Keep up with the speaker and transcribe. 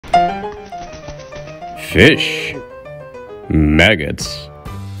Fish, maggots,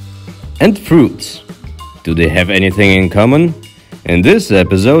 and fruits. Do they have anything in common? In this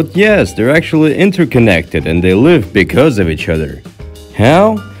episode, yes, they're actually interconnected and they live because of each other.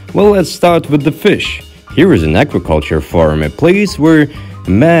 How? Well, let's start with the fish. Here is an aquaculture farm, a place where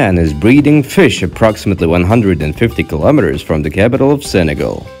man is breeding fish approximately 150 kilometers from the capital of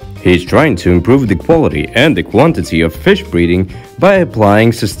Senegal. He's trying to improve the quality and the quantity of fish breeding by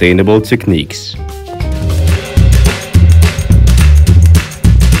applying sustainable techniques.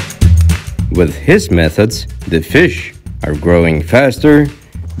 With his methods, the fish are growing faster,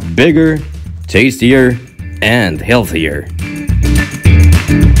 bigger, tastier, and healthier.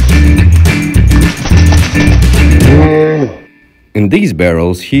 In these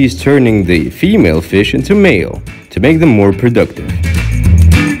barrels, he is turning the female fish into male to make them more productive.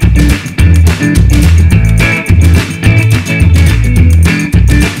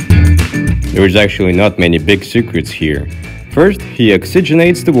 There's actually not many big secrets here. First, he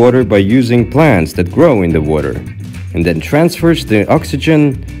oxygenates the water by using plants that grow in the water, and then transfers the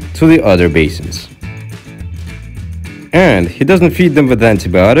oxygen to the other basins. And he doesn't feed them with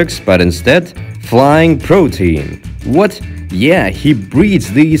antibiotics, but instead, flying protein. What? Yeah, he breeds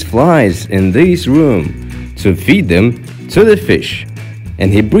these flies in this room to feed them to the fish.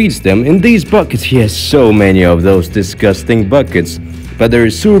 And he breeds them in these buckets. He has so many of those disgusting buckets, but they're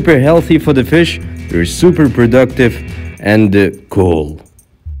super healthy for the fish, they're super productive, and cool.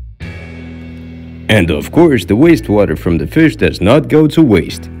 And of course, the wastewater from the fish does not go to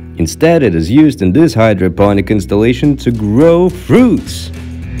waste. Instead, it is used in this hydroponic installation to grow fruits.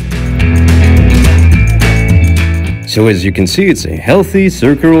 So as you can see, it's a healthy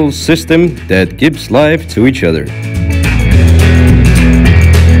circular system that gives life to each other.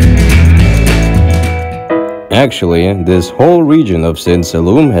 Actually, this whole region of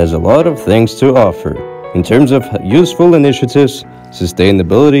Sine-Saloum has a lot of things to offer in terms of useful initiatives,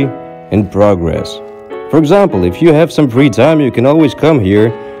 sustainability, and progress. For example, if you have some free time, you can always come here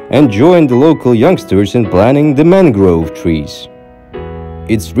and join the local youngsters in planting the mangrove trees.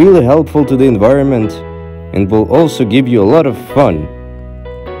 It's really helpful to the environment and will also give you a lot of fun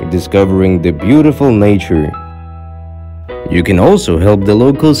discovering the beautiful nature. You can also help the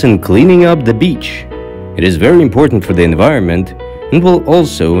locals in cleaning up the beach. It is very important for the environment and will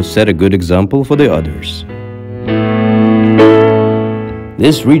also set a good example for the others.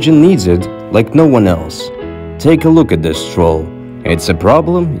 This region needs it like no one else. Take a look at this stroll. It's a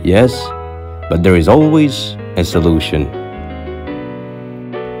problem, yes, but there is always a solution.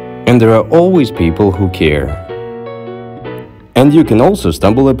 And there are always people who care. And you can also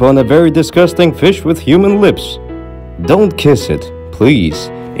stumble upon a very disgusting fish with human lips. Don't kiss it, please.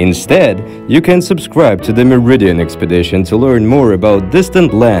 Instead, you can subscribe to the Meridian expedition to learn more about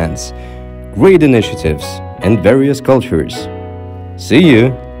distant lands, great initiatives, and various cultures. See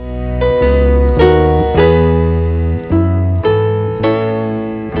you!